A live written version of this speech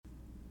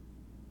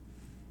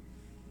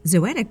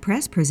Zoetic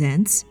Press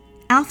presents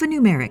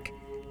Alphanumeric,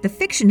 the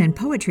fiction and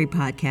poetry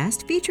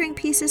podcast featuring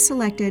pieces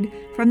selected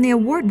from the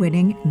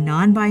award-winning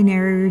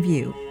Non-Binary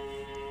Review.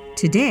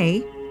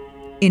 Today,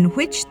 In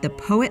Which the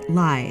Poet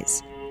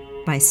Lies,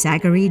 by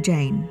Sagari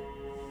Jain.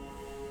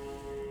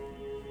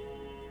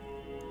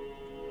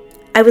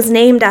 I was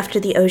named after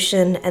the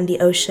ocean, and the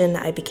ocean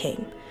I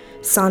became,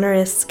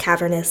 sonorous,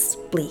 cavernous,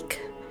 bleak.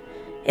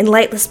 In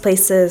lightless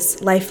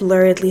places, life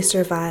luridly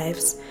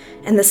survives,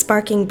 and the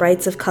sparking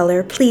brights of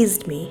color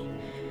pleased me.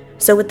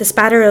 So with the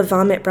spatter of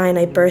vomit brine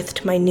I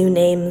birthed my new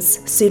names,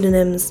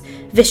 pseudonyms,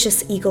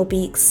 vicious eagle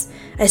beaks.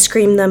 I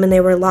screamed them and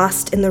they were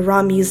lost in the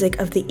raw music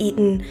of the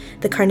eaten,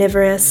 the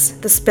carnivorous,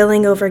 the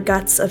spilling over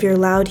guts of your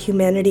loud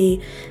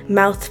humanity,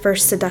 mouth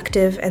first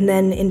seductive and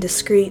then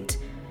indiscreet.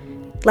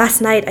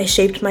 Last night I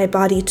shaped my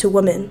body to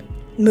woman,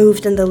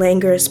 moved in the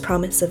languorous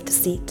promise of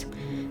deceit.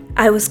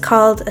 I was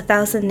called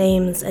 1,000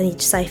 names and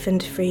each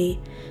siphoned free,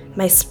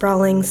 my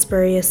sprawling,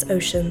 spurious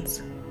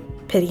oceans.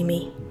 Pity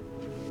me.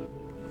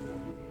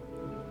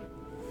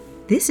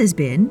 This has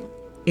been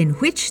In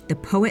Which the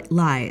Poet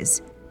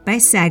Lies, by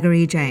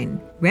Sagari Jain,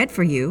 read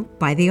for you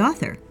by the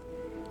author.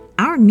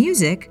 Our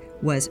music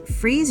was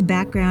Freeze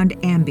Background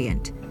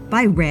Ambient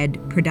by Red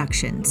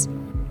Productions,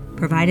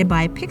 provided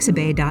by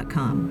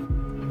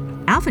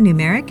Pixabay.com.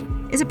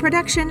 Alphanumeric is a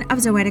production of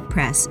Zoetic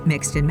Press,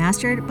 mixed and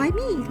mastered by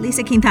me,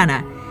 Lisa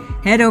Quintana.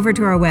 Head over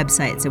to our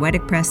website,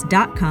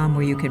 zoeticpress.com,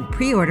 where you can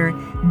pre-order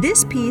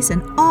this piece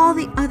and all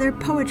the other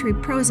poetry,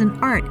 prose, and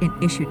art in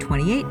issue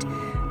 28,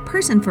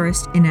 Person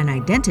First in an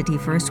Identity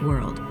First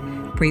World.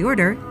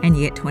 Pre-order and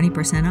you get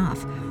 20%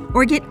 off.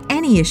 Or get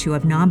any issue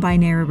of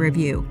Non-Binary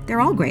Review.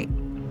 They're all great.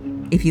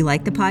 If you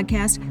like the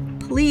podcast,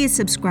 please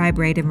subscribe,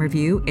 rate, and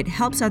review. It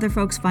helps other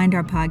folks find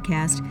our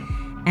podcast.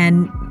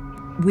 And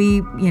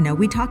we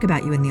talk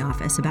about you in the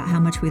office, about how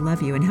much we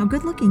love you and how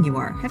good looking you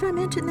are. Have I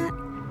mentioned that?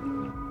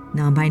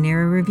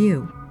 Non-Binary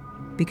Review,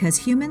 because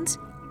humans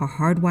are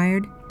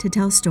hardwired to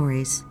tell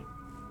stories.